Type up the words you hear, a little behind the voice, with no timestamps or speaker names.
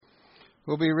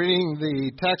We'll be reading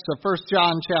the text of 1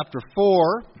 John chapter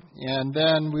 4, and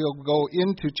then we'll go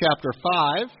into chapter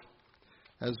 5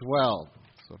 as well.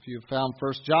 So if you've found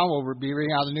 1 John, we'll be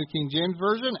reading out of the New King James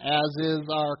Version, as is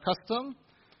our custom.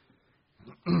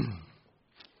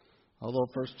 Although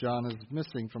 1 John is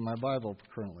missing from my Bible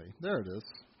currently. There it is.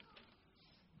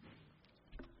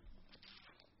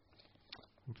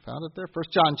 Found it there. 1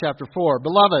 John chapter 4.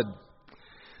 Beloved,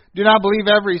 do not believe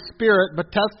every spirit,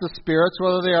 but test the spirits,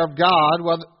 whether they are of God,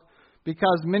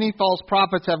 because many false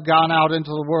prophets have gone out into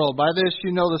the world. By this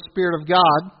you know the Spirit of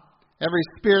God. Every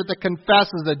spirit that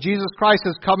confesses that Jesus Christ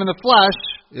has come in the flesh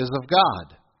is of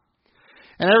God.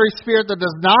 And every spirit that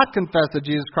does not confess that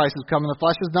Jesus Christ has come in the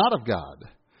flesh is not of God.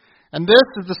 And this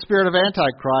is the spirit of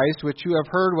Antichrist, which you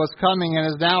have heard was coming and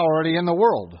is now already in the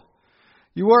world.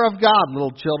 You are of God,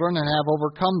 little children, and have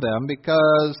overcome them,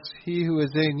 because he who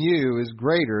is in you is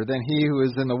greater than he who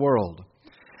is in the world.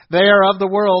 They are of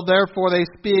the world, therefore they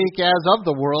speak as of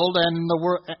the world, and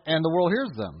the world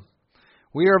hears them.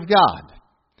 We are of God.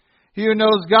 He who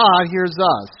knows God hears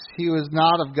us. He who is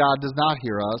not of God does not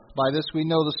hear us. By this we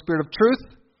know the spirit of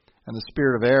truth and the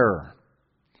spirit of error.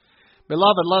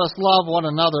 Beloved, let us love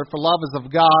one another, for love is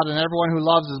of God, and everyone who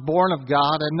loves is born of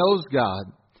God and knows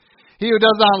God. He who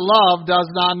does not love does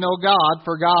not know God,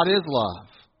 for God is love.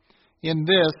 In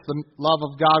this, the love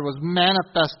of God was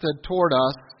manifested toward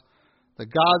us,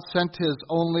 that God sent His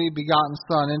only begotten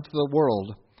Son into the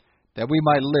world, that we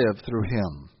might live through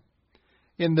Him.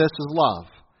 In this is love,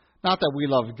 not that we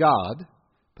loved God,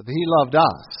 but that He loved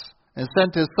us, and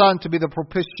sent His Son to be the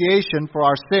propitiation for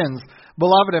our sins.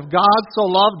 Beloved, if God so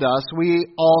loved us, we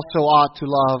also ought to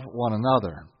love one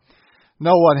another.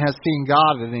 No one has seen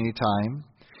God at any time.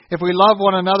 If we love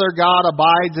one another, God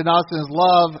abides in us, and His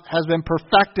love has been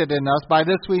perfected in us. By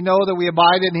this we know that we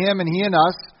abide in Him and He in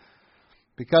us,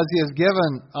 because He has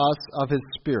given us of His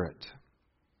Spirit.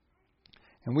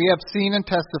 And we have seen and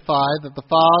testified that the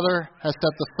Father has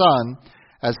set the Son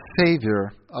as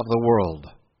Savior of the world.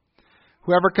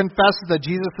 Whoever confesses that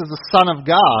Jesus is the Son of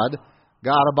God,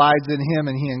 God abides in Him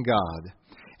and He in God.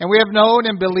 And we have known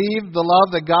and believed the love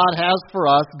that God has for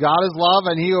us. God is love,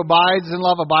 and he who abides in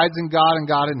love abides in God and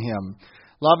God in him.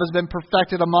 Love has been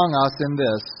perfected among us in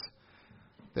this,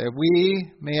 that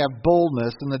we may have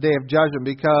boldness in the day of judgment,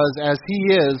 because as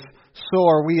he is, so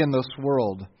are we in this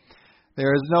world.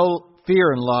 There is no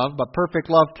fear in love, but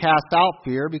perfect love casts out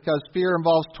fear, because fear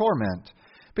involves torment.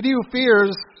 But he who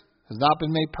fears has not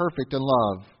been made perfect in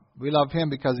love. We love him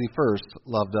because he first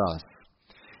loved us.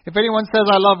 If anyone says,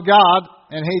 I love God,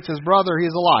 and hates his brother, he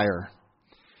is a liar.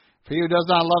 For he who does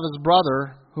not love his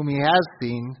brother, whom he has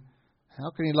seen, how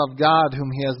can he love God, whom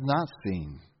he has not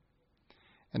seen?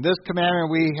 And this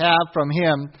commandment we have from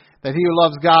him, that he who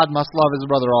loves God must love his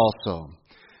brother also.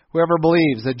 Whoever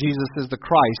believes that Jesus is the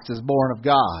Christ is born of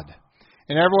God.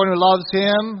 And everyone who loves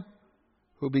him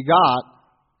who begot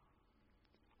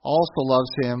also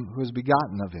loves him who is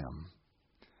begotten of him.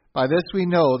 By this we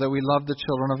know that we love the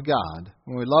children of God,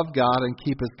 when we love God and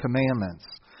keep His commandments.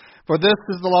 For this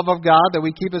is the love of God, that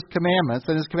we keep His commandments,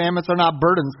 and His commandments are not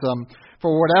burdensome.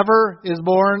 For whatever is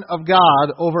born of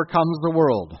God overcomes the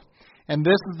world. And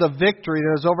this is the victory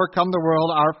that has overcome the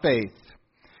world, our faith.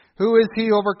 Who is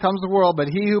he who overcomes the world but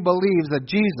he who believes that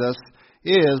Jesus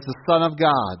is the Son of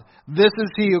God? This is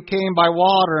he who came by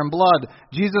water and blood,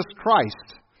 Jesus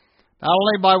Christ. Not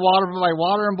only by water, but by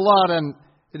water and blood, and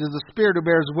it is the Spirit who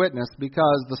bears witness,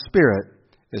 because the Spirit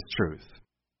is truth.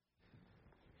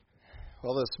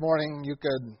 Well, this morning you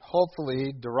could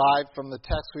hopefully derive from the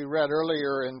text we read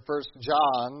earlier in 1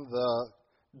 John the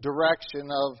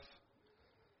direction of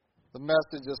the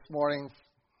message this morning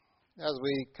as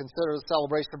we consider the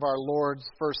celebration of our Lord's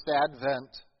first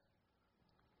Advent.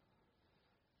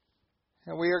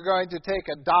 And we are going to take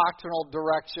a doctrinal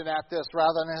direction at this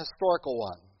rather than a historical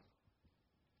one.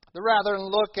 Rather than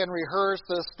look and rehearse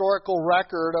the historical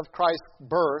record of Christ's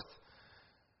birth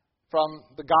from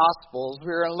the Gospels,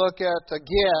 we're going to look at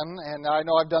again, and I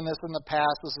know I've done this in the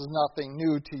past, this is nothing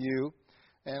new to you,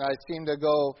 and I seem to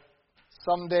go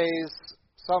some days,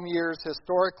 some years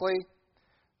historically,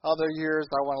 other years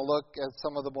I want to look at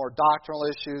some of the more doctrinal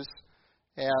issues,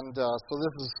 and so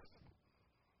this is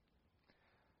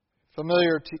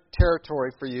familiar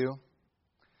territory for you.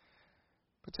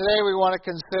 But today we want to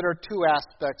consider two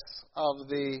aspects of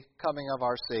the coming of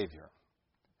our Savior.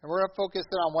 And we're going to focus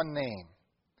in on one name,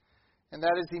 and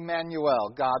that is Emmanuel,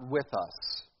 God with us.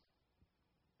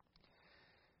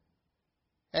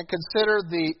 And consider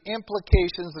the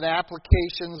implications and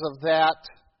applications of that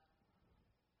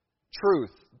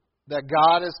truth, that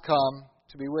God has come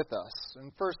to be with us.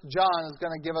 And 1 John is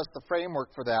going to give us the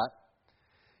framework for that.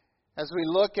 as we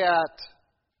look at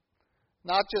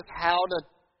not just how to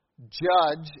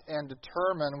judge and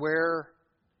determine where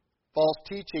false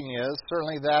teaching is.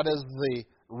 Certainly that is the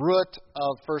root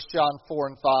of 1 John 4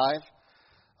 and 5.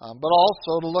 But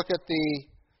also to look at the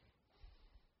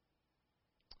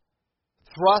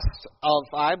thrust of,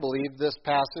 I believe, this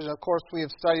passage. Of course, we have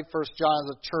studied 1 John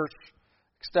as a church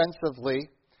extensively,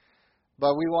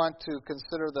 but we want to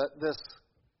consider that this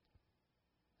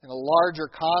in a larger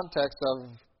context of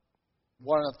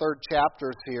one of the third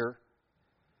chapters here,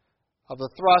 of the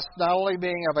thrust not only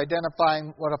being of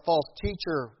identifying what a false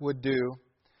teacher would do,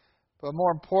 but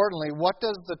more importantly, what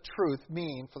does the truth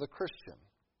mean for the Christian?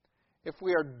 If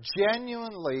we are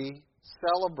genuinely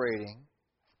celebrating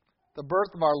the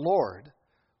birth of our Lord,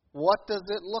 what does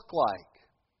it look like?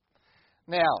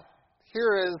 Now,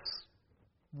 here is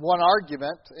one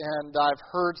argument, and I've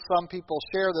heard some people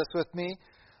share this with me,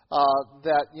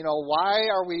 that, why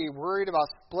are we worried about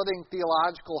splitting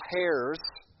theological hairs?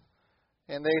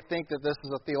 And they think that this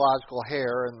is a theological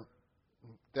hair, and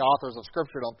the authors of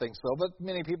Scripture don't think so, but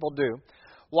many people do.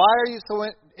 Why are you so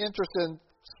interested in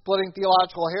splitting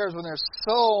theological hairs when there's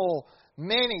so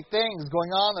many things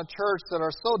going on in the church that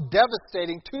are so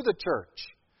devastating to the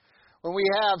church? When we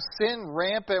have sin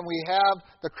rampant, we have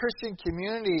the Christian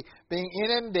community being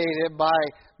inundated by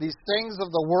these things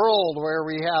of the world where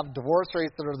we have divorce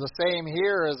rates that are the same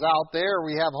here as out there.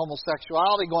 We have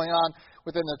homosexuality going on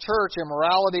within the church,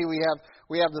 immorality.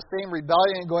 We have the same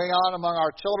rebellion going on among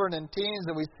our children and teens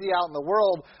that we see out in the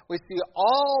world. We see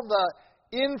all the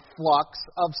influx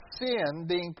of sin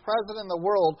being present in the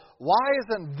world. Why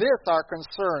isn't this our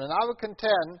concern? And I would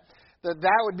contend that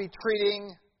that would be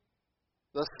treating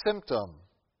the symptom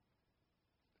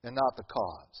and not the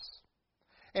cause.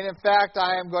 And in fact,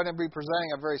 I am going to be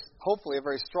presenting hopefully a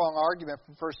very strong argument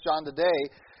from 1 John today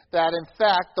that in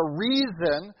fact the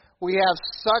reason we have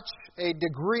such a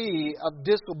degree of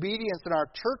disobedience in our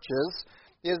churches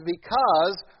is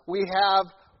because we have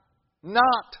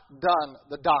not done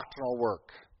the doctrinal work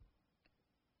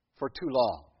for too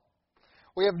long.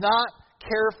 We have not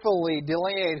carefully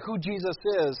delineated who Jesus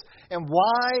is and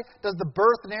why does the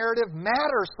birth narrative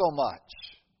matter so much.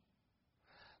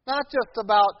 Not just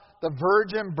about the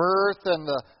virgin birth and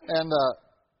the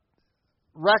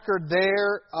record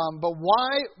there, but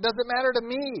why does it matter to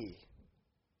me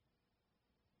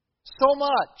so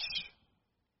much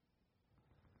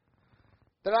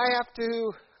that I have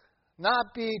to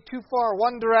not be too far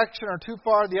one direction or too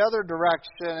far the other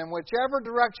direction, and whichever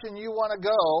direction you want to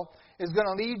go is going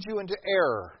to lead you into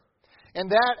error. And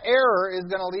that error is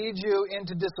going to lead you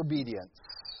into disobedience.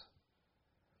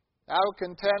 I would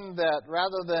contend that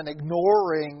rather than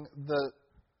ignoring the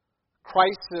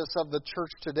crisis of the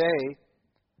church today,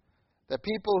 that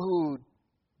people who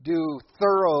do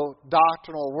thorough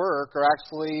doctrinal work are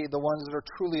actually the ones that are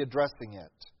truly addressing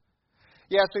it.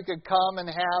 Yes, we could come and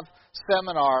have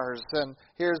seminars, and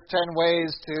here's 10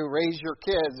 ways to raise your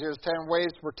kids. Here's 10 ways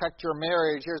to protect your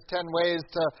marriage. Here's 10 ways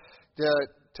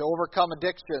to overcome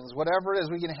addictions. Whatever it is,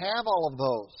 we can have all of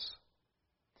those.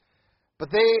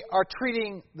 But they are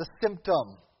treating the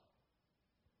symptom,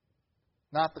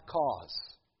 not the cause,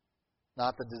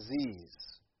 not the disease.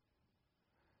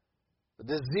 The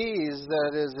disease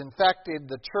that has infected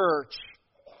the church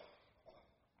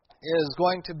is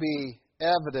going to be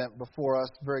evident before us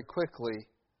very quickly,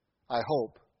 I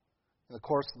hope, in the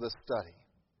course of this study.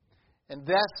 And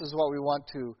this is what we want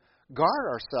to guard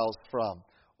ourselves from,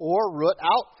 or root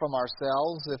out from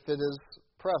ourselves if it is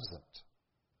present.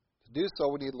 To do so,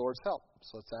 we need the Lord's help.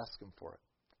 So let's ask Him for it.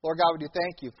 Lord God, we do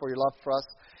thank You for Your love for us.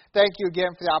 Thank You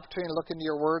again for the opportunity to look into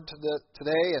Your Word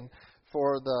today, and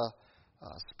for the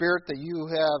Spirit that You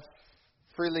have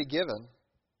freely given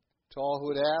to all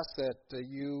who would ask, that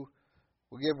You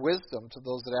will give wisdom to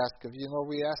those that ask of You. And Lord,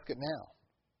 we ask it now.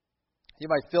 You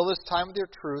might fill this time with Your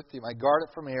truth. You might guard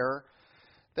it from error.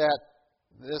 That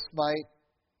this might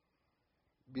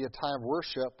be a time of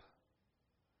worship.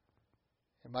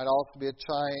 It might also be a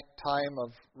time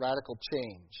of radical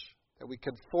change. That we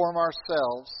conform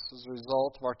ourselves as a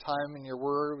result of our time in Your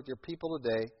Word with Your people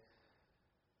today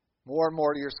more and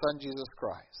more to Your Son, Jesus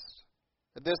Christ.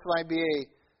 That this might be a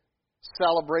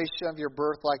celebration of Your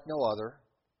birth like no other,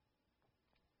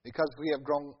 because we have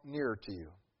grown nearer to You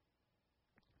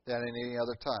than in any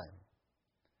other time.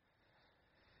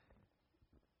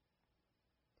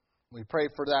 We pray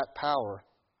for that power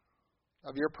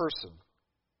of Your person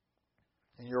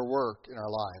and Your work in our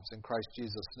lives. In Christ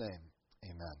Jesus' name,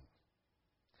 amen.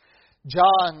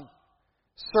 John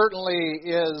certainly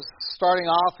is starting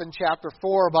off in chapter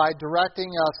 4 by directing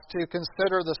us to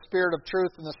consider the spirit of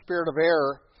truth and the spirit of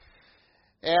error.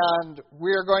 And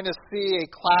we are going to see a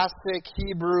classic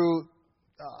Hebrew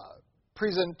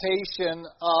presentation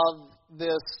of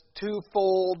this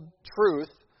twofold truth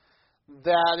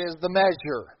that is the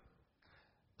measure.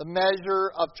 The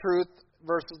measure of truth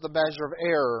versus the measure of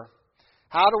error.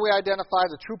 How do we identify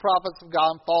the true prophets of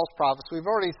God and false prophets? We've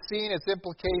already seen its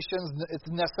implications, its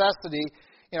necessity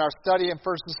in our study in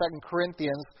 1st and 2nd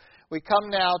Corinthians. We come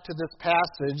now to this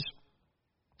passage,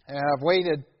 and I've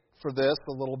waited for this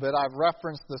a little bit. I've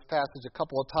referenced this passage a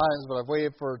couple of times, but I've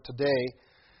waited for today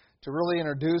to really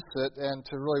introduce it and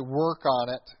to really work on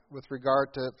it with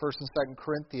regard to 1st and 2nd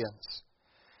Corinthians.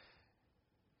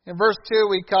 In verse 2,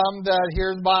 we come to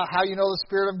here's about how you know the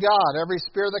Spirit of God. Every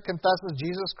spirit that confesses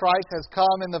Jesus Christ has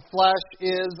come in the flesh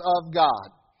is of God.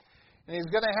 And he's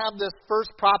going to have this first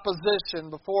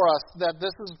proposition before us that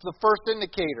this is the first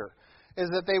indicator, is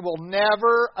that they will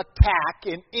never attack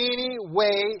in any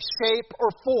way, shape, or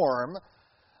form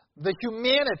the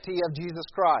humanity of Jesus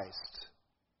Christ,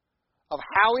 of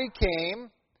how he came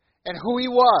and who he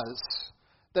was,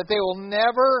 that they will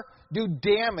never do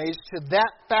damage to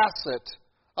that facet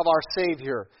of our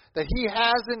Savior, that he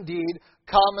has indeed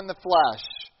come in the flesh,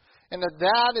 and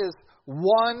that is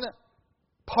one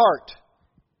part.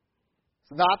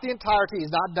 It's not the entirety.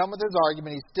 He's not done with his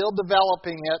argument. He's still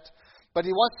developing it, but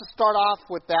he wants to start off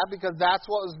with that because that's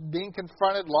what was being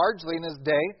confronted largely in his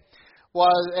day,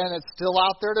 and it's still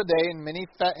out there today in many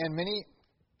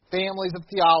families of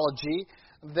theology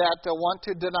that want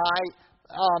to deny,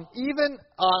 even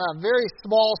on a very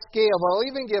small scale, they'll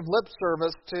even give lip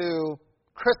service to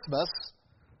Christmas.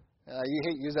 You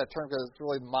hate to use that term because it's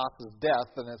really mocks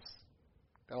death, and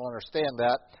I don't understand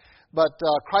that. But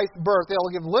Christ's birth,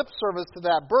 they'll give lip service to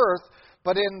that birth,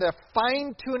 but in the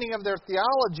fine-tuning of their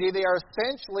theology, they are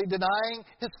essentially denying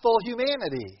his full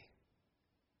humanity.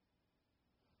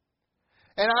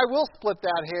 And I will split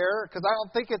that hair, because I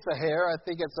don't think it's a hair. I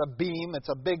think it's a beam. It's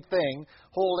a big thing.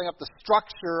 Holding up the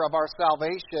structure of our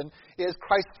salvation is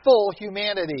Christ's full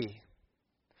humanity.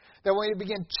 That when we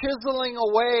begin chiseling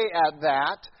away at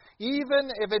that,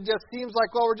 even if it just seems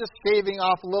like, well, we're just shaving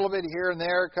off a little bit here and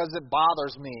there because it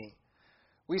bothers me,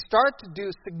 we start to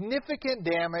do significant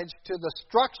damage to the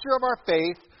structure of our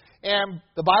faith, and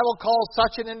the Bible calls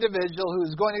such an individual who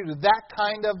is going to do that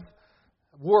kind of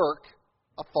work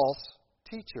a false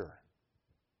teacher,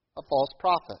 a false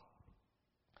prophet.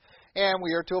 And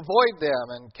we are to avoid them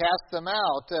and cast them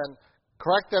out and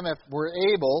correct them if we're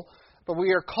able, but we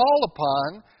are called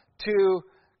upon to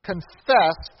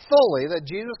confess fully that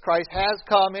Jesus Christ has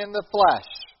come in the flesh.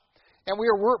 And we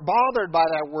are bothered by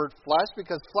that word flesh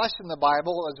because flesh in the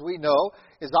Bible, as we know,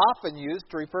 is often used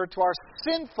to refer to our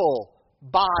sinful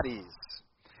bodies.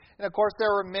 And of course, there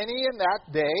were many in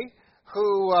that day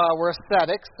who were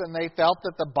ascetics, and they felt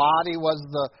that the body was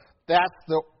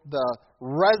the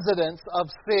residence of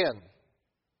sin.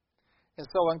 And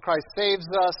so when Christ saves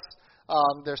us,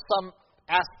 there's some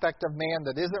aspect of man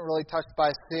that isn't really touched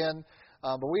by sin,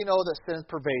 but we know that sin is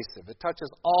pervasive. It touches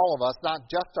all of us, not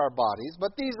just our bodies.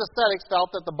 But these ascetics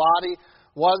felt that the body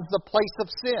was the place of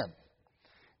sin.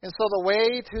 And so the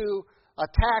way to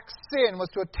attack sin was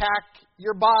to attack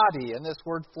your body, and this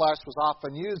word flesh was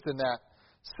often used in that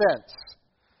sense.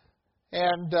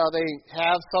 And they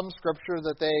have some scripture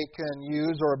that they can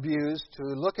use or abuse to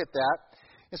look at that.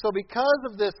 And so because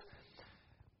of this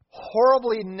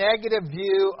horribly negative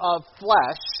view of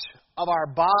flesh, of our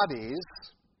bodies,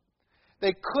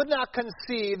 they could not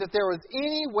conceive that there was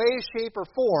any way, shape, or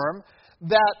form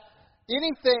that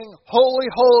anything holy,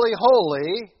 holy,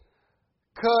 holy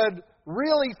could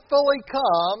really fully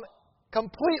come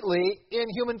completely in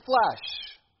human flesh.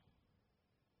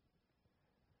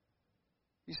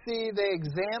 You see, they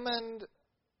examined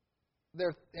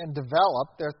and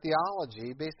developed their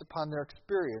theology based upon their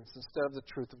experience instead of the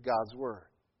truth of God's Word.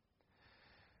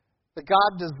 That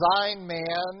God designed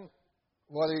man,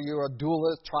 whether you're a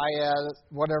dualist, triad,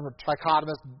 whatever,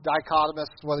 trichotomist,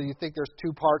 dichotomist, whether you think there's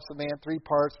 2 parts of man, 3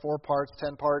 parts, 4 parts,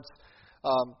 10 parts.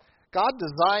 God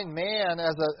designed man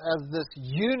as this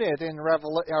unit in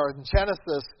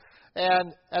Genesis,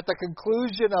 and at the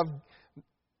conclusion of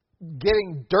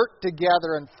getting dirt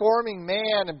together and forming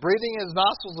man and breathing in his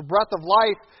nostrils the breath of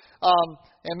life,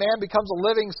 and man becomes a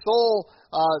living soul,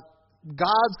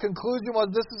 God's conclusion was,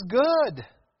 this is good.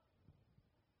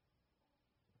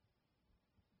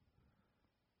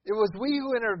 It was we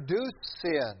who introduced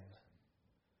sin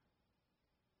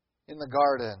in the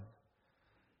garden.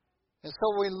 And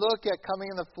so when we look at coming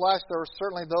in the flesh, there were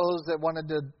certainly those that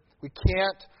we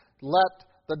can't let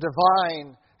the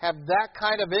divine have that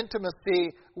kind of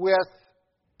intimacy with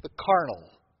the carnal.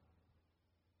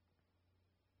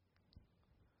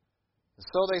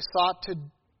 So they sought to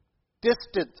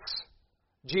distance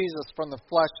Jesus from the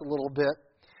flesh a little bit.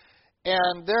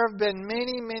 And there have been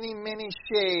many, many, many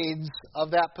shades of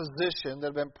that position that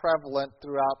have been prevalent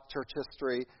throughout church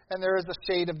history. And there is a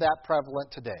shade of that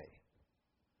prevalent today.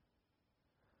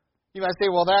 You might say,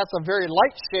 well, that's a very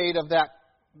light shade of that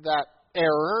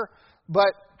error.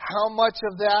 But how much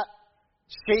of that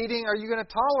shading are you going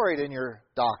to tolerate in your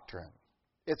doctrine?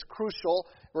 It's crucial.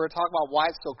 We're going to talk about why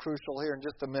it's so crucial here in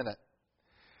just a minute.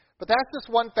 But that's just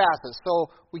one facet.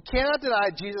 So we cannot deny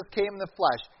Jesus came in the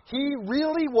flesh. He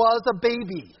really was a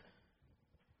baby.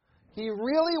 He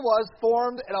really was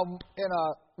formed in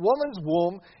a woman's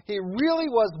womb. He really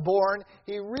was born.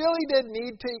 He really did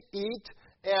need to eat.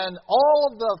 And all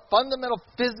of the fundamental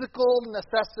physical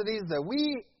necessities that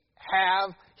we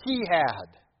have, he had.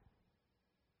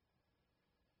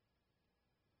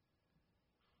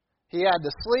 He had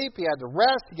to sleep. He had to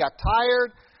rest. He got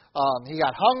tired. He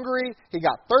got hungry. He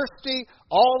got thirsty.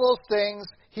 All those things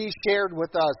he shared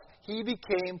with us. He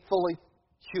became fully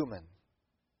human.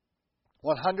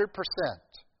 100%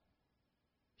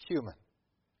 human.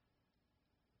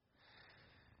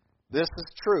 This is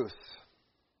truth.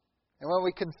 And when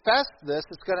we confess this,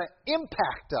 it's going to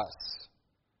impact us.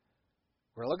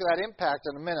 We're going to look at that impact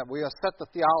in a minute. We will set the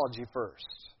theology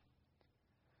first.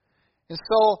 And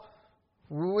so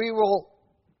we will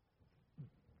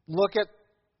look at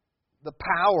the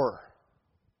power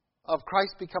of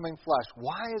Christ becoming flesh.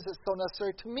 Why is it so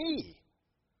necessary to me?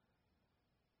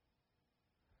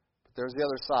 But there's the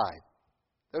other side.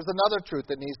 There's another truth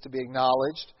that needs to be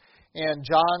acknowledged. And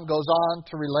John goes on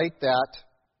to relate that.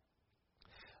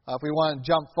 If we want to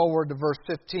jump forward to verse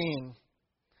 15,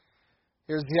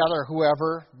 here's the other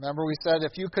whoever. Remember we said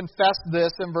if you confess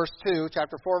this in verse 2,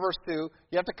 chapter 4, verse 2,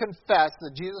 you have to confess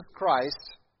that Jesus Christ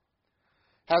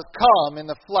has come in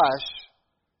the flesh.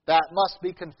 That must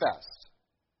be confessed.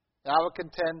 And I would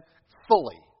contend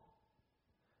fully.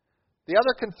 The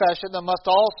other confession that must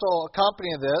also accompany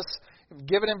this,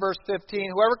 given in verse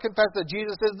 15, whoever confesses that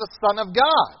Jesus is the Son of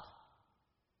God.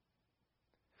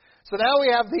 So now we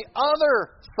have the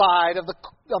other side of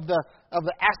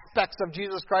the aspects of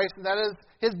Jesus Christ, and that is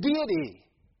his deity.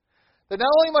 That not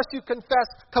only must you confess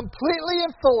completely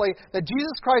and fully that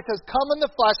Jesus Christ has come in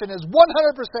the flesh and is 100%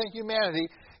 humanity,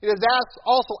 it is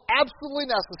also absolutely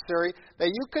necessary that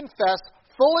you confess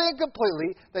fully and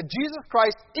completely that Jesus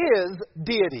Christ is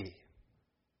deity.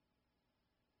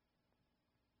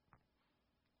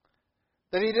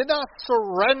 That he did not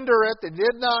surrender it, that he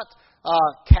did not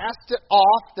cast it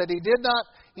off, that he did not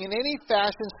in any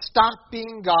fashion stop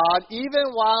being God,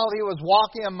 even while he was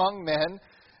walking among men,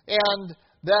 and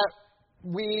that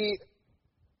we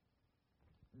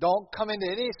don't come into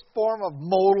any form of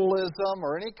modalism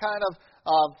or any kind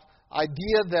of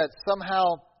idea that somehow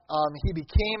he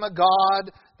became a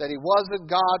God, that he wasn't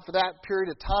God for that period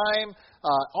of time.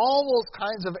 All those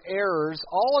kinds of errors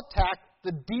all attack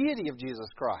the deity of Jesus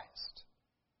Christ.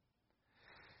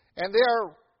 And they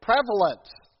are prevalent.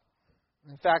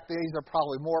 In fact, these are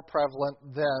probably more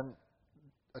prevalent than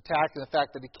attacking the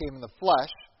fact that he came in the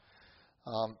flesh.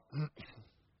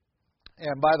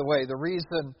 And by the way, the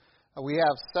reason we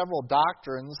have several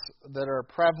doctrines that are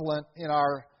prevalent in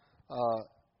our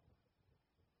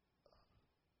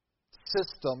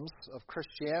systems of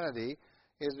Christianity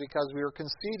is because we are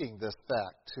conceding this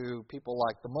fact to people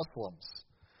like the Muslims.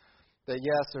 That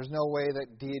yes, there's no way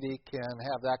that deity can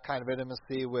have that kind of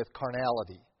intimacy with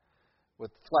carnality,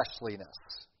 with fleshliness.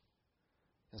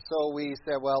 And so we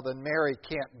said, well, then Mary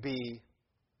can't be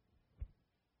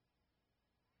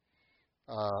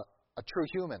a true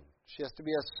human. She has to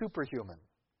be a superhuman.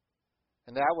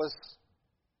 And that was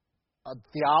a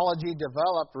theology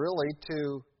developed really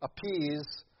to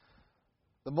appease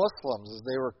the Muslims as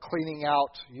they were cleaning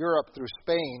out Europe through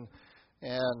Spain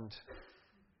and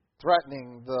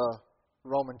threatening the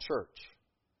Roman Church.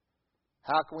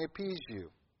 How can we appease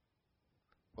you?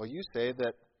 Well, you say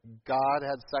that God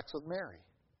had sex with Mary.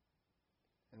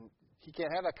 And he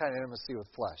can't have that kind of intimacy with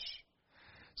flesh.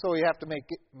 So we have to make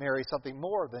Mary something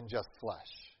more than just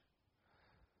flesh,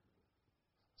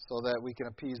 so that we can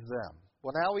appease them.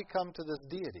 Well, now we come to this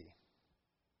deity.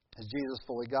 Is Jesus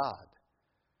fully God?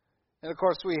 And of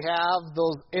course we have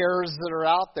those errors that are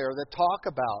out there that talk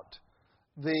about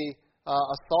the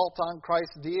assault on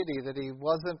Christ's deity, that he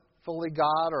wasn't fully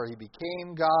God or he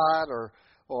became God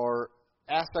or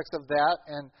aspects of that.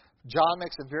 And John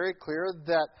makes it very clear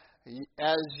that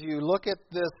as you look at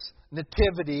this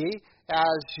nativity,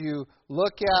 as you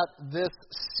look at this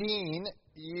scene,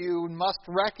 you must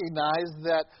recognize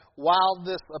that while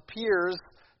this appears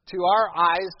to our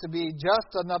eyes to be just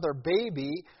another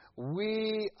baby,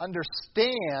 we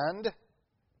understand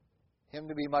Him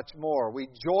to be much more. We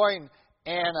join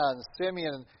Anna and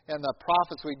Simeon and the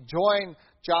prophets. We join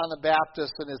John the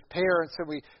Baptist and his parents, and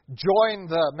we join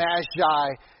the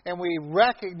Magi, and we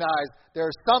recognize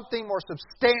there's something more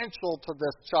substantial to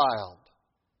this child.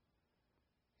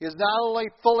 He is not only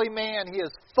fully man, he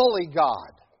is fully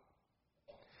God.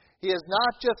 He is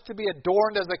not just to be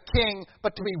adorned as a king,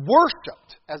 but to be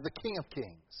worshipped as the King of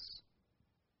Kings.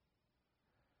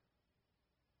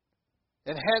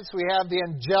 And hence we have the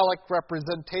angelic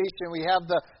representation, we have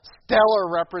the stellar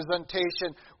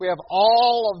representation, we have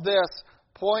all of this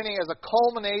pointing as a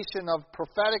culmination of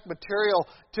prophetic material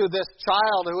to this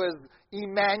child who is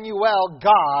Emmanuel,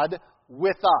 God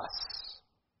with us.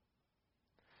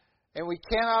 And we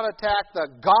cannot attack the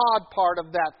God part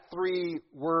of that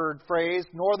three-word phrase,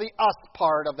 nor the us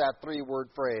part of that three-word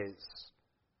phrase.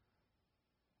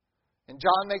 And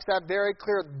John makes that very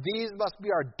clear. These must be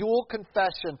our dual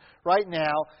confession right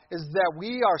now, is that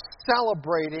we are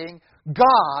celebrating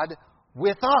God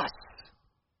with us.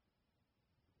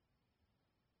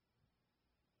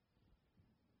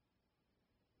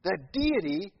 That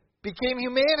deity became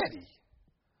humanity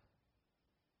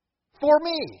for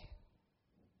me.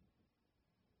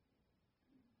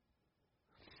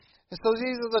 And so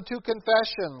these are the two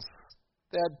confessions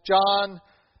that John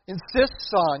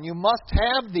insists on. You must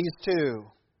have these two,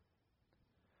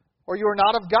 or you are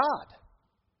not of God.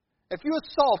 If you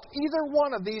assault either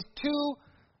one of these 2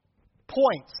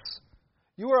 points,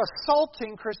 you are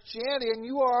assaulting Christianity, and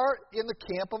you are in the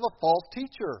camp of a false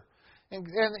teacher. And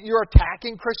you're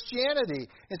attacking Christianity.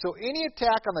 And so any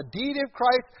attack on the deity of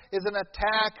Christ is an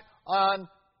attack on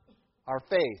our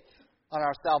faith, on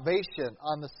our salvation,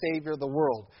 on the Savior of the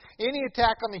world. Any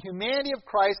attack on the humanity of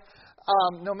Christ,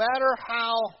 no matter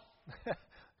how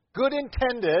good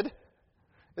intended,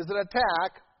 is an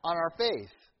attack on our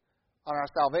faith, on our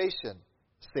salvation,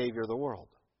 Savior of the world.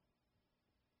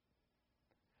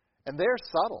 And they're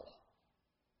subtle.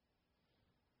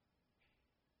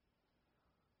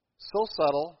 So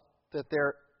subtle that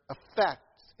their effect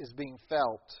is being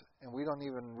felt, and we don't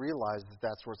even realize that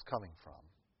that's where it's coming from.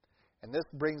 And this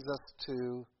brings us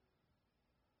to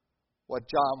what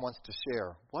John wants to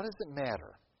share. What does it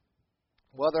matter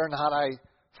whether or not I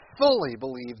fully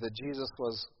believe that Jesus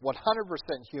was 100%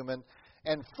 human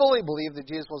and fully believe that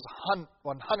Jesus was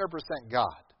 100%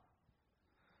 God?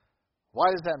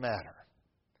 Why does that matter?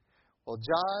 Well,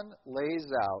 John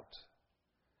lays out,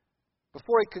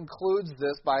 before he concludes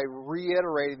this, by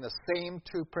reiterating the same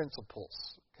 2 principles.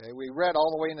 Okay, we read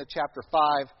all the way into chapter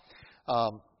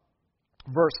 5,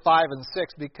 verse 5 and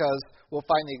 6, because we'll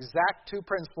find the exact 2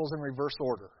 principles in reverse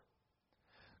order.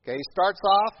 Okay, he starts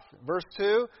off, verse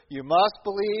 2, you must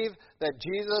believe that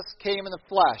Jesus came in the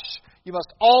flesh. You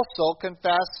must also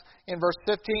confess in verse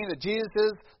 15 that Jesus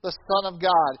is the Son of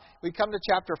God. We come to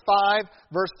chapter 5,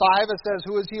 verse 5, it says,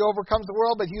 who is he who overcomes the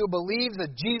world but he who believes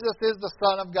that Jesus is the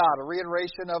Son of God? A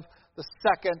reiteration of the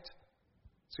second.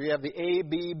 So you have the A,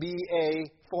 B, B, A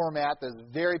format that's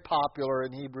very popular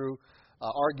in Hebrew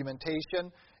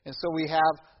argumentation. And so we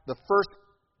have the first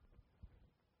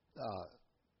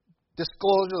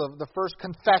disclosure, the first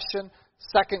confession,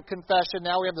 second confession.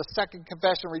 Now we have the second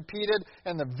confession repeated,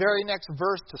 and the very next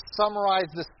verse to summarize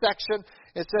this section,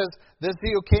 it says, this he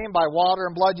who came by water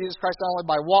and blood, Jesus Christ, not only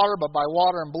by water, but by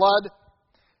water and blood,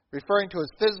 referring to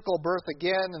his physical birth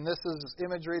again, and this is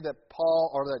imagery that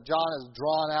that John has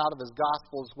drawn out of his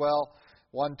gospel as well,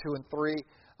 1, 2, and 3,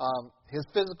 his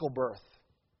physical birth.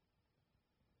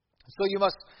 So you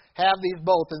must have these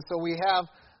both. And so we have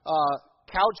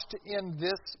couched in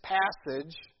this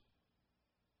passage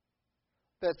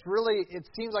that's really, it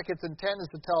seems like it's intended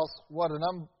to tell us what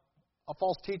a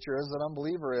false teacher is, an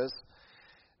unbeliever is.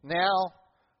 Now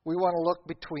we want to look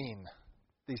between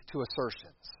these 2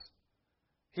 assertions.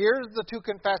 Here's the 2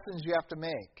 confessions you have to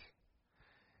make.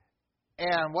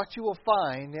 And what you will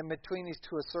find in between these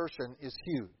 2 assertions is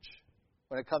huge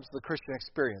when it comes to the Christian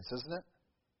experience, isn't it?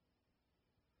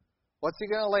 What's he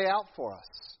going to lay out for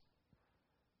us?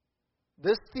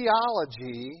 This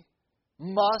theology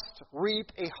must reap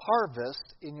a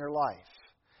harvest in your life.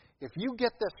 If you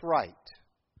get this right,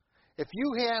 if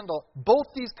you handle both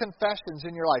these confessions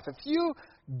in your life, if you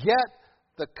get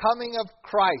the coming of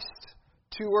Christ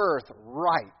to earth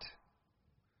right,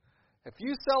 if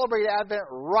you celebrate Advent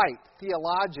right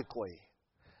theologically,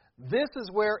 this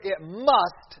is where it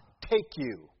must take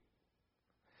you.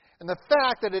 And the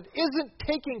fact that it isn't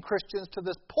taking Christians to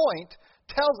this point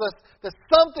tells us that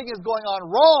something is going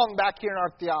on wrong back here in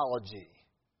our theology.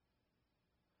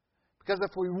 Because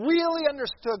if we really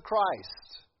understood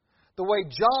Christ the way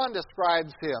John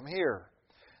describes him here,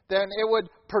 then it would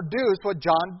produce what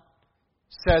John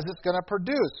says it's going to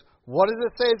produce. What does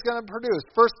it say it's going to produce?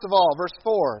 First of all, verse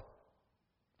 4.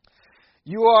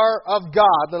 You are of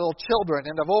God, little children,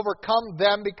 and have overcome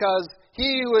them, because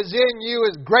he who is in you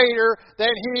is greater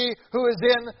than he who is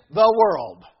in the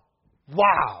world.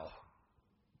 Wow.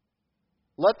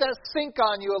 Let that sink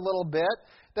on you a little bit,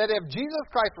 that if Jesus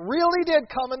Christ really did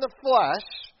come in the flesh,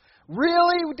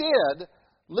 really did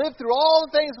live through all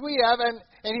the things we have, and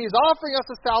he's offering us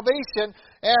a salvation,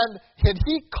 and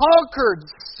he conquered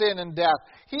sin and death.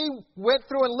 He went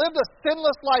through and lived a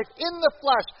sinless life in the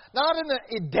flesh, not in an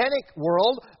Edenic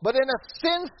world, but in a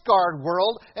sin-scarred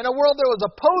world, in a world that was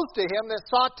opposed to him, that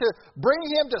sought to bring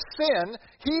him to sin.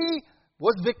 He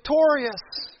was victorious.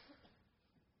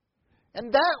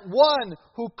 And that one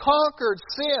who conquered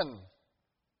sin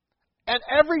and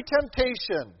every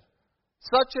temptation,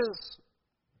 such as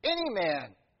any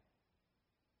man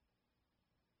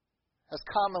has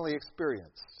commonly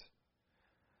experienced,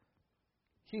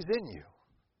 he's in you.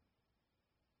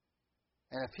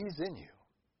 And if he's in you,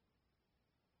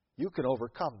 you can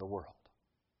overcome the world.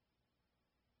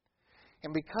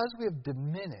 And because we have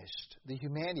diminished the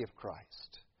humanity of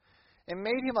Christ and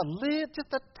made him just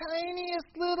the tiniest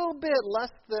little bit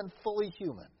less than fully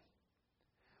human,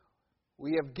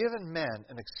 we have given men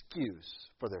an excuse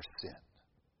for their sin.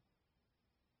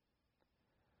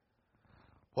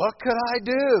 What could I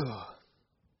do?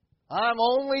 I'm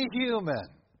only human.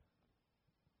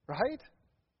 Right?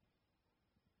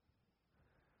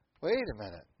 Wait a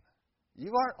minute.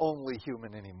 You aren't only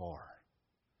human anymore.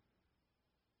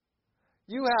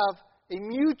 You have a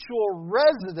mutual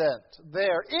resident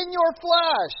there in your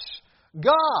flesh,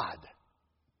 God,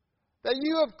 that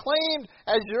you have claimed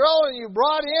as your own and you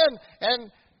brought in.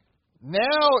 And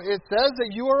now it says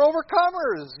that you are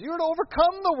overcomers. You are to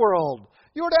overcome the world.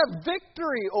 You are to have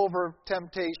victory over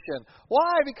temptation.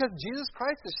 Why? Because Jesus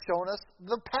Christ has shown us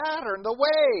the pattern, the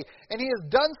way. And he has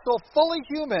done so fully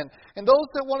human. And those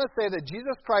that want to say that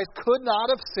Jesus Christ could not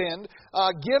have sinned,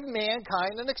 give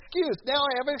mankind an excuse. Now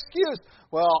I have an excuse.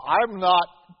 Well, I'm not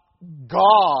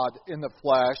God in the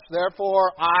flesh.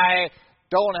 Therefore, I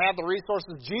don't have the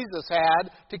resources Jesus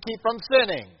had to keep from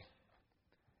sinning.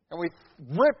 And we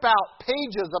rip out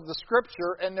pages of the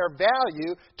Scripture and their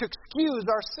value to excuse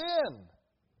our sin.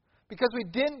 Because we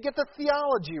didn't get the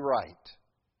theology right.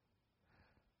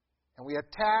 And we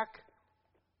attack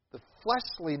the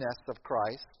fleshliness of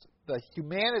Christ, the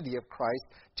humanity of Christ,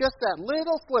 just that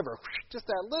little sliver, just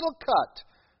that little cut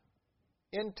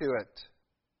into it.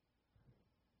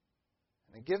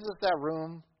 And it gives us that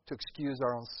room to excuse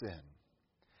our own sin.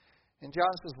 And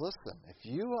John says, listen, if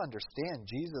you understand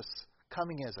Jesus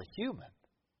coming as a human,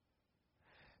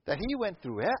 that he went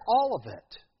through all of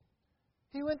it.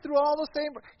 He went through all the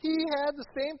same. He had the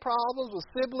same problems with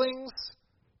siblings.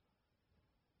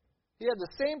 He had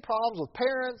the same problems with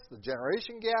parents, the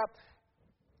generation gap.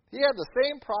 He had the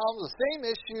same problems, the same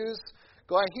issues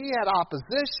going. He had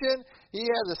opposition. He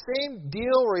had the same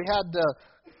deal where he had to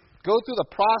go through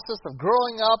the process of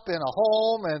growing up in a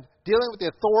home and dealing with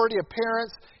the authority of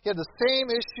parents. He had the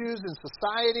same issues in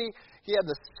society. He had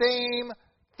the same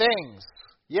things,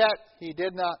 yet he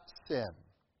did not sin.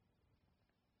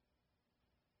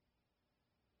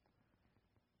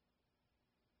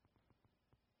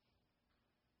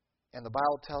 And the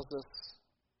Bible tells us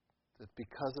that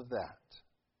because of that,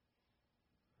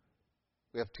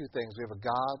 we have two things. We have a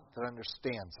God that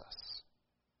understands us.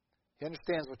 He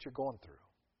understands what you're going through.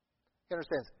 He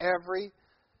understands every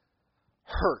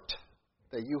hurt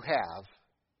that you have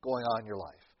going on in your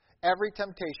life. Every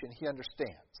temptation, he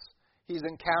understands. He's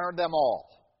encountered them all.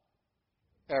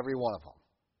 Every one of them.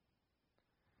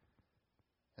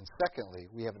 And secondly,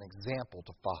 we have an example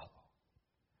to follow.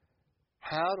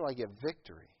 How do I get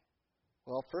victory?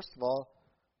 Well, first of all,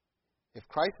 if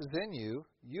Christ is in you,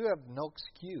 you have no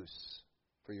excuse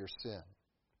for your sin.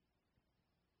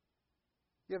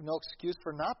 You have no excuse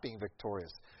for not being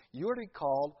victorious. You are to be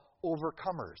called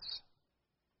overcomers.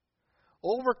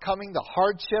 Overcoming the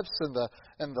hardships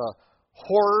and the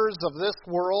horrors of this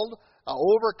world,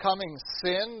 overcoming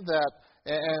sin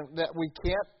that we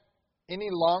can't any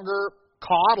longer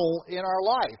coddle in our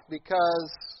life,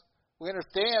 because we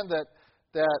understand that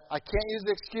I can't use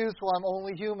the excuse, well, I'm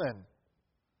only human.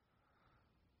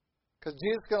 Because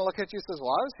Jesus is going to look at you and says,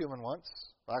 well, I was human once.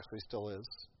 Well, actually, he still is.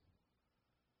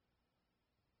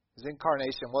 His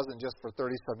incarnation wasn't just for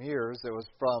 30-some years. It was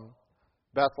from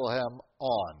Bethlehem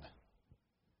on.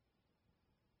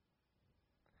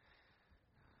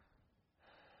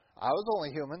 I was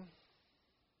only human.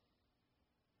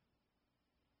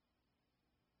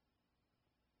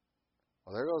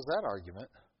 Well, there goes that argument.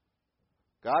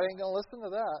 God ain't going to listen to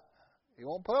that. He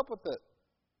won't put up with it.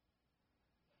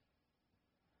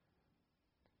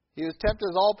 He was tempted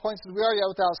at all points as we are, yet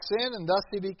without sin, and thus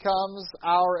He becomes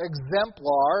our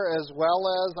exemplar as well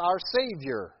as our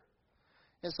Savior.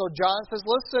 And so John says,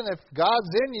 listen, if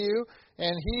God's in you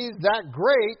and He's that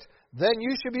great, then you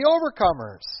should be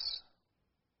overcomers.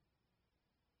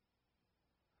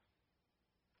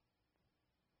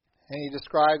 And he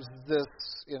describes this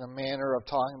in a manner of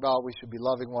talking about we should be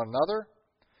loving one another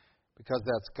because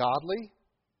that's godly.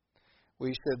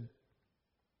 We should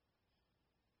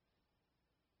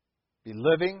be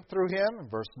living through Him in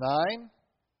verse 9.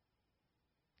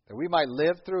 That we might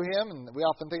live through Him. And we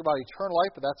often think about eternal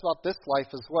life, but that's about this life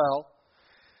as well.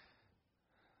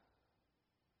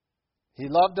 He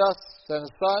loved us, sent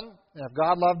His Son. And if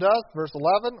God loved us, verse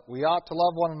 11, we ought to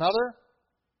love one another.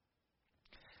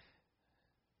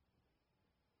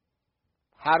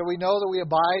 How do we know that we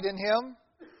abide in Him?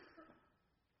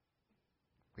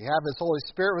 We have His Holy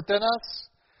Spirit within us,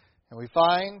 and we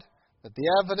find that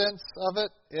the evidence of it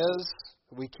is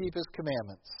that we keep His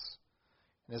commandments.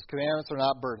 And His commandments are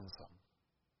not burdensome.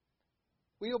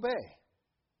 We obey.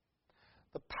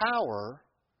 The power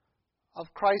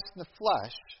of Christ in the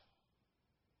flesh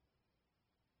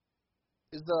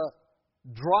is the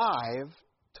drive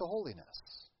to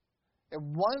holiness.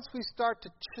 And once we start to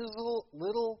chisel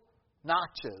little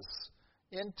notches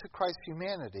into Christ's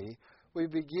humanity, we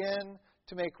begin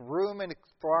to make room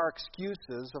for our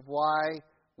excuses of why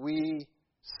we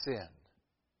sin.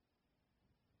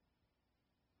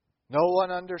 No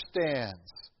one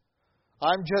understands.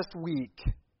 I'm just weak.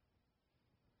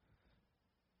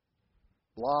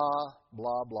 Blah,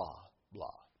 blah, blah, blah.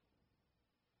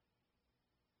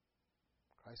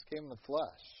 Christ came in the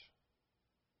flesh.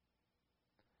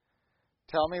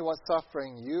 Tell me what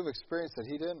suffering you've experienced that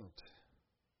He didn't.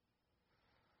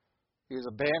 He was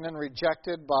abandoned,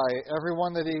 rejected by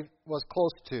everyone that He was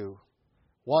close to.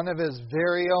 One of His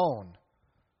very own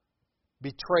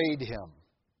betrayed Him.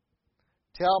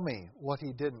 Tell me what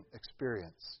He didn't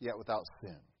experience, yet without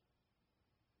sin.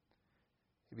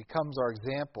 He becomes our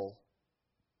example.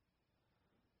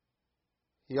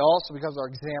 He also becomes our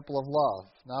example of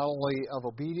love, not only of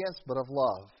obedience, but of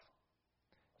love.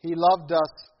 He loved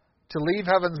us to leave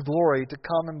heaven's glory, to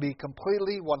come and be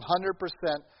completely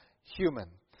 100% human.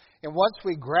 And once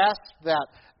we grasp that,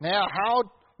 now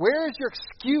where is your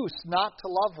excuse not to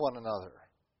love one another?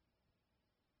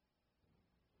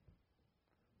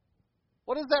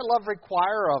 What does that love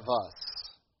require of us?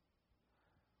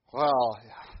 Well,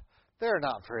 they're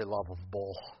not very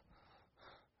lovable.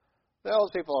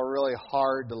 Those people are really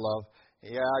hard to love.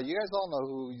 Yeah, you guys all know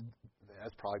who,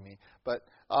 that's probably me, but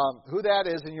who that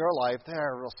is in your life.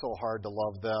 They're so hard to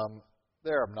love them.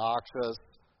 They're obnoxious.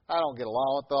 I don't get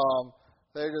along with them.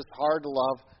 They're just hard to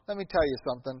love. Let me tell you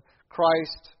something.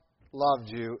 Christ loved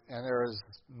you, and there is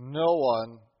no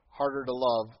one harder to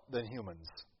love than humans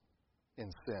in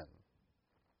sin.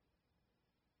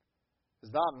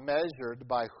 It's not measured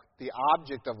by the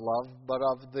object of love, but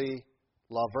of the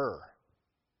lover.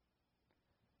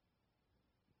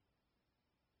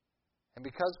 And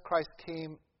because Christ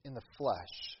came in the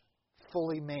flesh,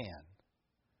 fully man,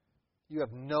 you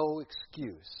have no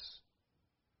excuse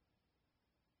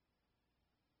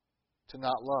to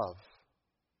not love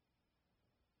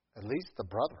at least the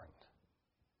brethren.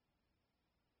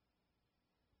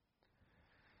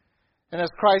 And as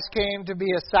Christ came to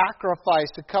be a sacrifice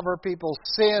to cover people's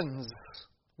sins,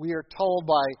 we are told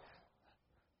by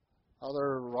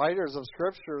other writers of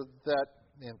Scripture that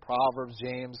in Proverbs,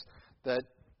 James, that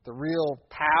the real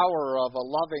power of a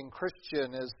loving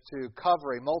Christian is to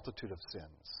cover a multitude of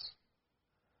sins.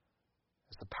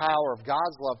 It's the power of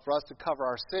God's love for us to cover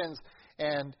our sins.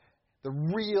 And the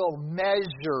real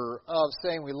measure of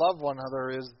saying we love one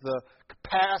another is the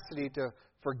capacity to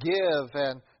forgive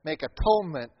and make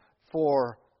atonement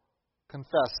for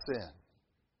confessed sin,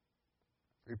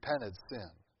 repented sin.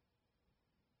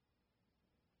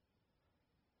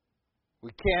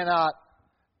 We cannot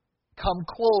come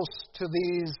close to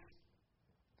these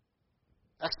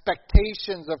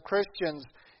expectations of Christians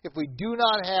if we do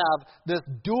not have this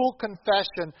dual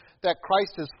confession that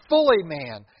Christ is fully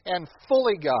man and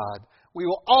fully God. We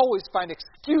will always find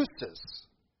excuses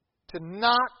to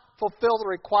not fulfill the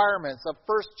requirements of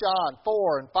 1 John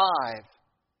 4 and 5.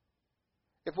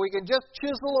 If we can just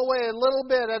chisel away a little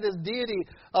bit at His deity,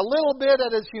 a little bit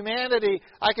at His humanity,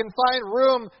 I can find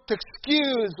room to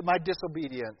excuse my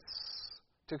disobedience,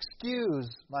 to excuse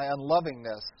my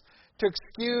unlovingness, to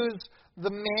excuse the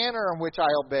manner in which I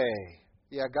obey.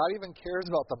 Yeah, God even cares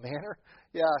about the manner.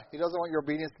 Yeah, He doesn't want your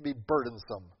obedience to be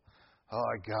burdensome. Oh,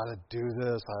 I got to do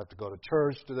this. I have to go to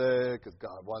church today because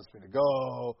God wants me to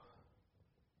go.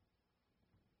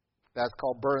 That's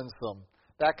called burdensome.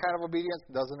 That kind of obedience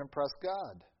doesn't impress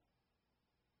God.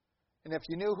 And if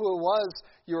you knew who it was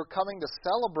you were coming to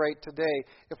celebrate today,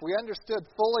 if we understood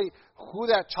fully who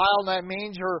that child in that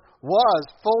manger was,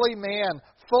 fully man,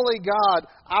 fully God,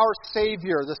 our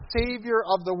Savior, the Savior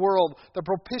of the world, the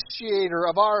propitiator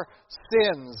of our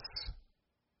sins,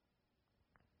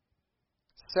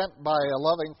 sent by a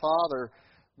loving Father,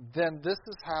 then this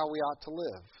is how we ought to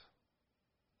live.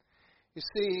 You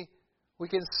see, we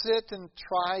can sit and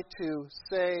try to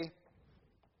say,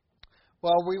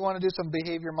 well, we want to do some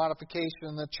behavior modification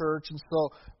in the church, and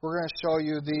so we're going to show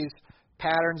you these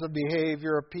patterns of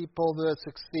behavior of people that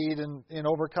succeed in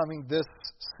overcoming this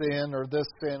sin or this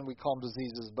sin. We call them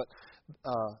diseases, but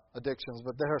addictions,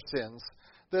 but they're sins.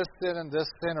 This sin and this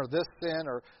sin, or this sin,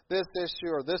 or this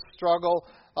issue, or this struggle.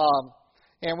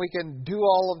 And we can do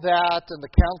all of that, and the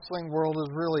counseling world is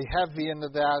really heavy into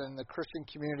that in the Christian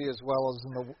community as well as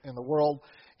in the world.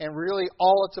 And really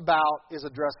all it's about is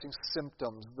addressing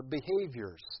symptoms, the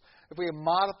behaviors. If we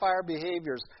modify our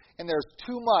behaviors, and there's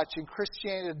too much in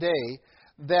Christianity today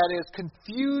that is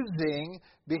confusing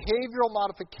behavioral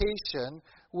modification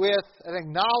with an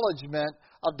acknowledgement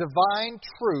of divine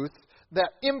truth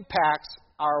that impacts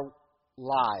our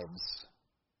lives.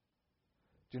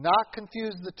 Do not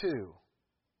confuse the two.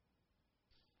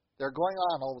 They're going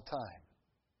on all the time.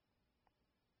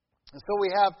 And so we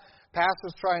have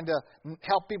pastors trying to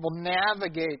help people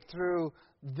navigate through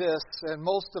this, and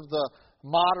most of the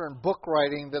modern book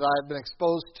writing that I've been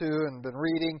exposed to and been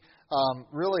reading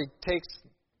really takes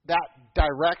that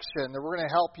direction, that we're going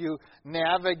to help you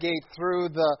navigate through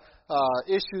the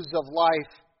issues of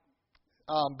life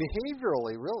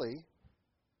behaviorally, really.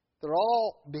 They're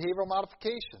all behavioral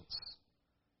modifications.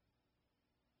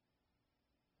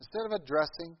 Instead of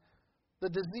addressing the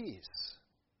disease.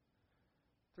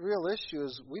 The real issue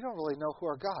is we don't really know who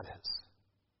our God is.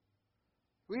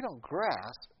 We don't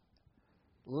grasp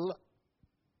what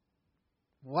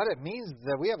it means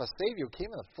that we have a Savior who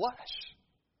came in the flesh.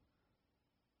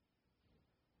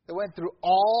 That went through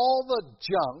all the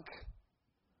junk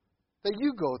that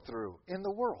you go through in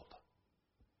the world,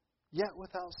 yet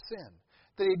without sin.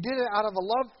 That He did it out of a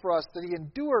love for us, that He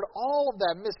endured all of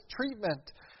that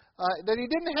mistreatment, that He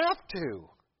didn't have to.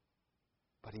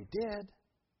 But He did.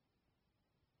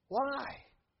 Why?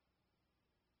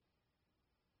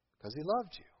 Because He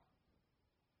loved you.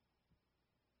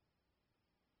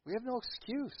 We have no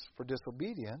excuse for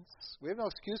disobedience. We have no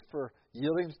excuse for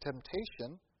yielding to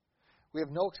temptation. We have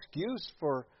no excuse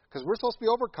for, because we're supposed to be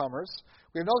overcomers,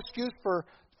 we have no excuse for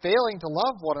failing to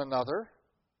love one another.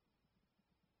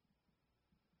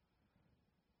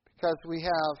 Because we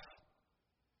have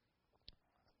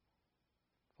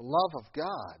the love of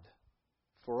God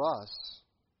for us.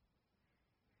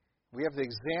 We have the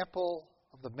example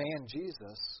of the man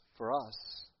Jesus for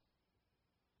us.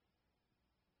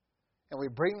 And we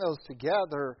bring those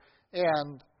together,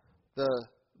 and the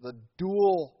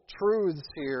dual truths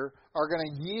here are going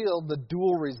to yield the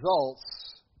dual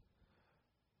results.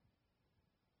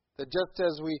 That just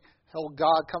as we held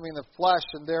God coming in the flesh,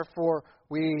 and therefore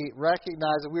we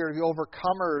recognize that we are to be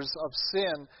overcomers of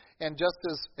sin, and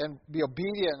and be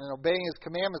obedient and obeying His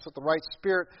commandments with the right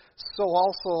spirit, so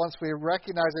also once we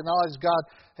recognize and acknowledge God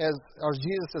or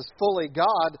Jesus as fully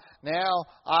God, now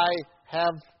I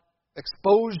have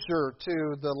exposure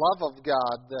to the love of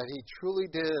God, that He truly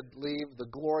did leave the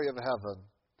glory of heaven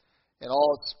in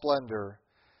all its splendor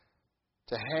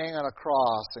to hang on a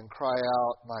cross and cry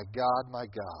out, my God,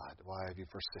 why have you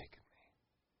forsaken me?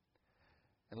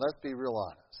 And let's be real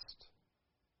honest.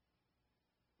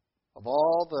 Of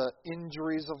all the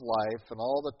injuries of life and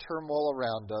all the turmoil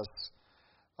around us,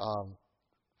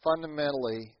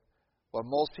 fundamentally, what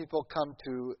most people come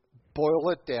to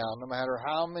boil it down, no matter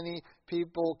how many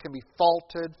people can be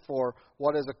faulted for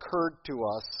what has occurred to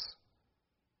us,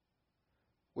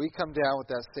 we come down with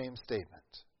that same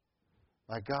statement.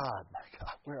 My God,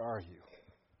 where are you?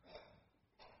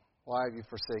 Why have you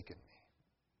forsaken me?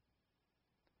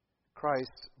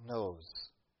 Christ knows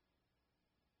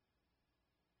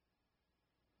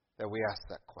that we ask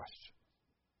that question.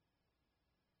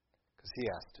 Because He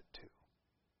asked it too.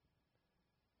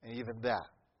 And even that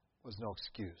was no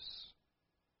excuse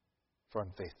for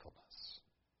unfaithfulness.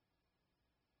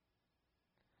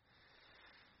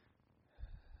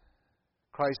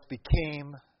 Christ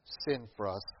became sin for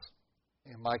us.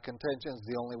 And my contention is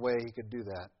the only way He could do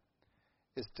that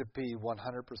is to be 100%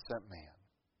 man.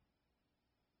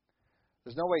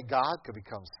 There's no way God could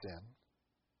become sin.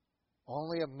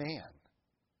 Only a man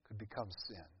could become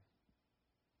sin.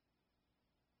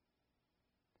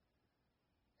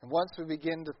 And once we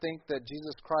begin to think that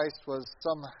Jesus Christ was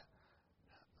some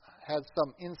has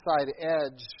some inside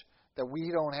edge that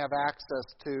we don't have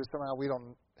access to. Somehow we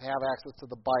don't have access to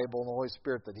the Bible and the Holy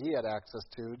Spirit that he had access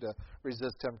to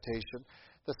resist temptation.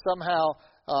 That somehow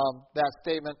that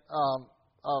statement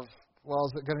of, well,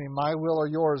 is it going to be my will or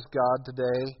yours, God,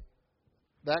 today?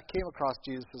 That came across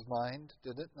Jesus' mind,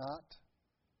 did it not?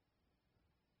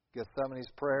 Gethsemane's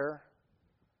prayer.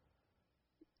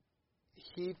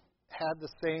 He had the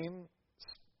same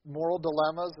moral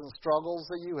dilemmas and struggles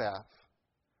that you have.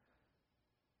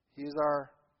 He's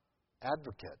our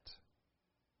advocate.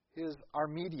 He is our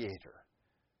mediator.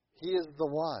 He is the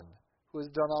one who has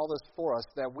done all this for us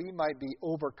that we might be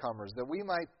overcomers, that we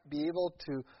might be able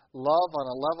to love on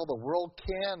a level the world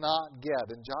cannot get.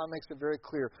 And John makes it very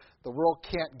clear, the world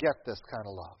can't get this kind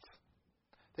of love.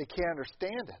 They can't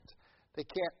understand it. They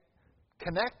can't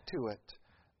connect to it.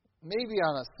 Maybe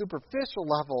on a superficial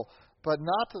level, but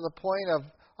not to the point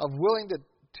of willing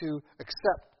to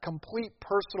accept complete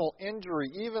personal injury,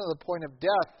 even to the point of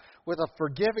death, with a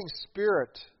forgiving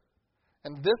spirit.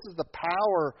 And this is the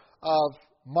power of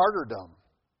martyrdom.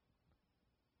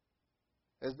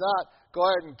 It's not, go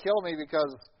ahead and kill me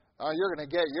because you're going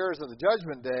to get yours at the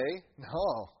judgment day.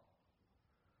 No.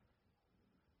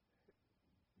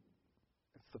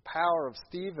 It's the power of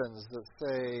Stevens that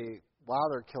say, while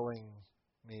they're killing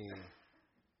me,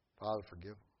 Father,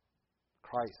 forgive them.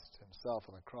 Christ himself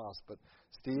on the cross. But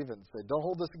Stephen said, don't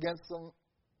hold this against them.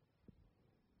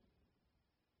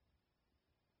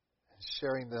 And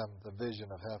sharing them the vision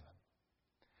of heaven.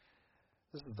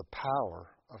 This is the power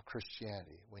of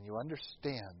Christianity, when you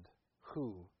understand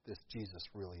who this Jesus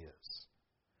really is.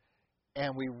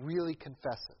 And we really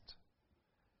confess it.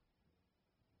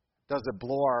 Does it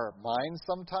blow our minds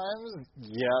sometimes?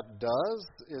 Yeah, it does.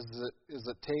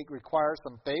 Require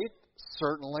some faith?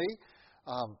 Certainly.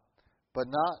 But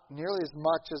not nearly as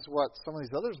much as what some of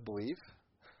these others believe.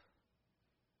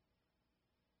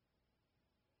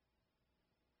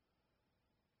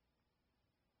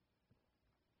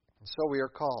 And so we are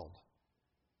called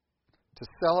to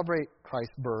celebrate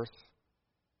Christ's birth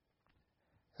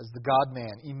as the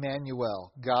God-man,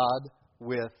 Emmanuel, God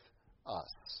with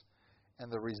us.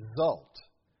 And the result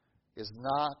is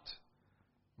not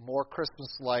more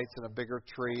Christmas lights and a bigger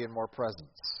tree and more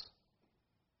presents.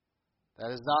 That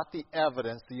is not the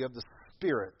evidence that you have the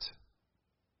Spirit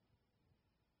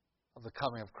of the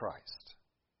coming of Christ.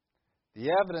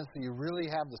 The evidence that you really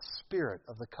have the Spirit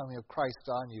of the coming of Christ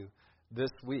on you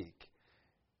this week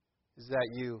is that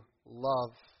you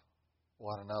love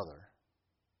one another,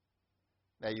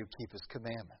 that you keep His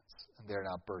commandments, and they're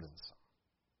not burdensome.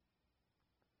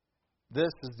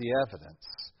 This is the evidence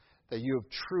that you have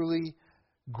truly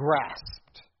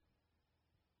grasped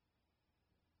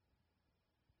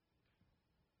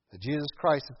that Jesus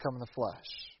Christ had come in the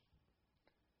flesh,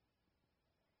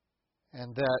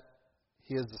 and that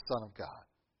He is the Son of God.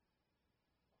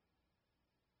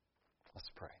 Let's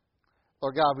pray.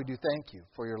 Lord God, we do thank You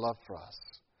for Your love for us,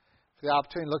 for the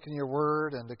opportunity to look in Your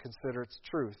Word and to consider its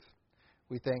truth.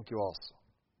 We thank You also.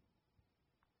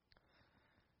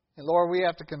 And Lord, we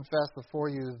have to confess before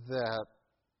You that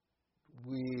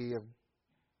we have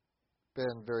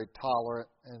been very tolerant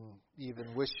and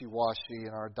even wishy-washy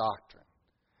in our doctrine,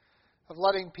 of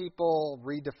letting people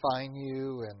redefine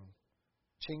You and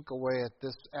chink away at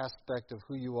this aspect of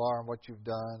who You are and what You've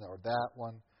done, or that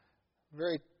one,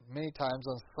 very many times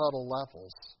on subtle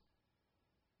levels.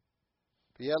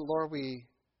 But yet, Lord, we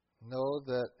know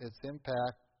that its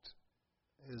impact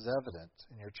is evident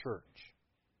in Your church.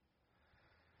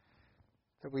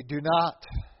 That we do not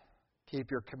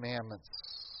keep Your commandments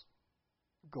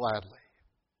gladly.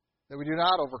 That we do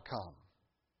not overcome.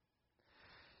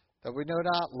 That we do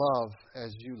not love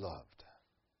as You loved.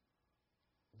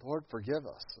 Lord, forgive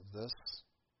us of this.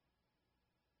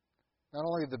 Not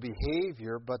only the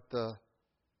behavior, but the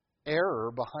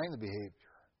error behind the behavior.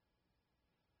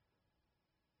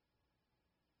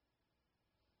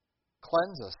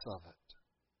 Cleanse us of it.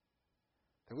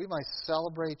 That we might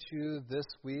celebrate You this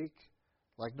week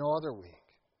like no other week.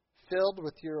 Filled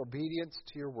with Your obedience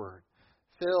to Your word.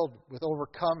 Filled with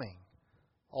overcoming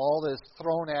all that is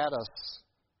thrown at us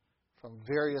from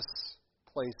various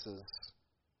places.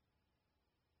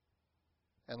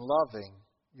 And loving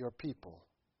Your people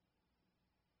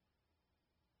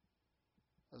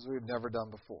as we've never done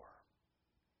before.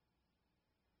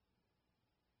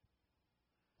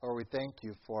 Lord, we thank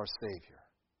You for our Savior,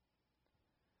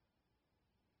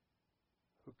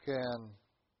 who can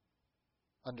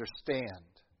understand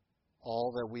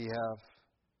all that we have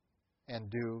and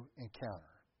do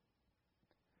encounter,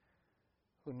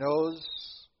 who knows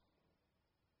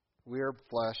we are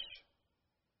flesh,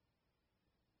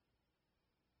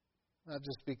 Not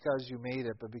just because you made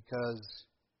it, but because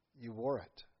you wore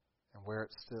it and wear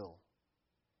it still.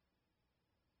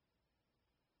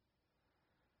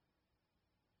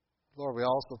 Lord, we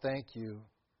also thank you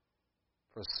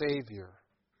for a Savior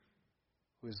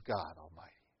who is God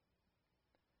Almighty,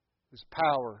 whose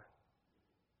power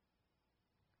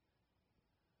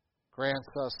grants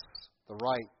us the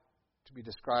right to be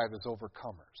described as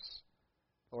overcomers.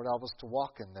 Lord, help us to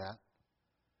walk in that.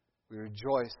 We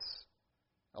rejoice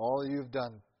in all that you've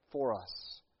done for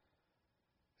us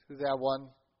through that one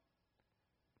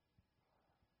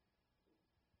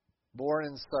born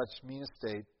in such mean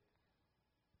estate,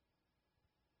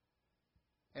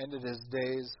 ended his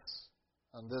days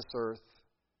on this earth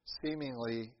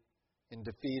seemingly in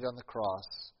defeat on the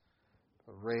cross,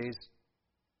 but raised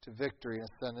to victory and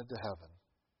ascended to heaven.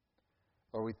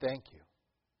 Lord, we thank you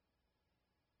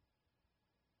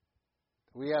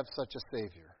that we have such a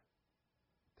Savior,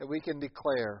 that we can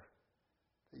declare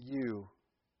that you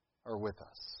are with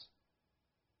us.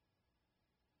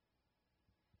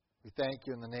 We thank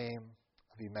you in the name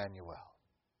of Emmanuel.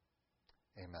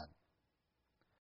 Amen.